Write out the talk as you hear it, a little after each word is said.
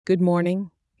Good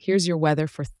morning. Here's your weather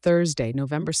for Thursday,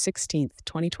 November 16th,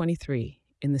 2023,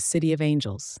 in the City of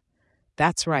Angels.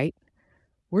 That's right,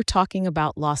 we're talking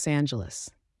about Los Angeles.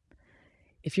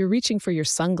 If you're reaching for your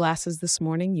sunglasses this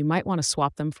morning, you might want to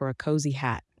swap them for a cozy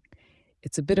hat.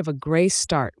 It's a bit of a gray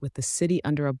start with the city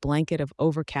under a blanket of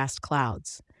overcast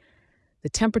clouds. The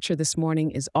temperature this morning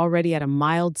is already at a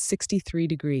mild 63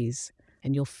 degrees,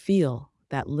 and you'll feel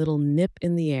that little nip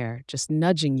in the air just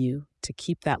nudging you to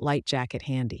keep that light jacket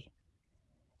handy.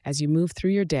 As you move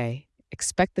through your day,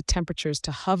 expect the temperatures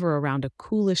to hover around a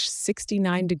coolish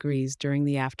 69 degrees during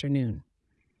the afternoon.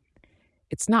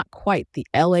 It's not quite the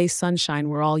LA sunshine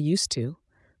we're all used to,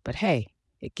 but hey,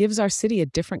 it gives our city a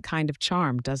different kind of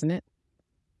charm, doesn't it?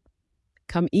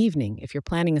 Come evening, if you're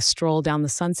planning a stroll down the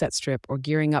Sunset Strip or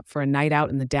gearing up for a night out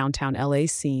in the downtown LA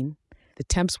scene, the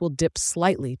temps will dip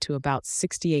slightly to about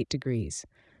 68 degrees,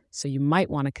 so you might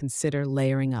want to consider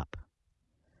layering up.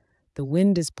 The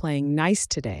wind is playing nice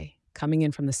today, coming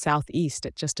in from the southeast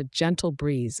at just a gentle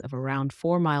breeze of around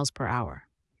 4 miles per hour.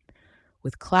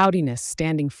 With cloudiness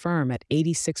standing firm at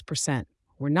 86%,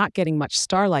 we're not getting much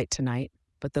starlight tonight,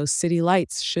 but those city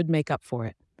lights should make up for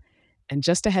it. And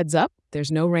just a heads up,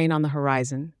 there's no rain on the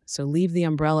horizon, so leave the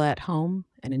umbrella at home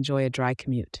and enjoy a dry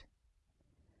commute.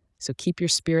 So keep your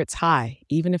spirits high,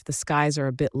 even if the skies are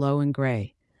a bit low and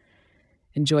gray.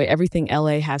 Enjoy everything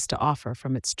LA has to offer,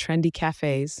 from its trendy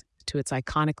cafes to its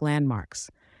iconic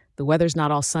landmarks. The weather's not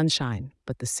all sunshine,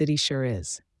 but the city sure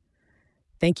is.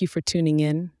 Thank you for tuning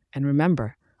in, and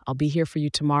remember, I'll be here for you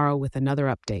tomorrow with another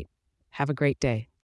update. Have a great day.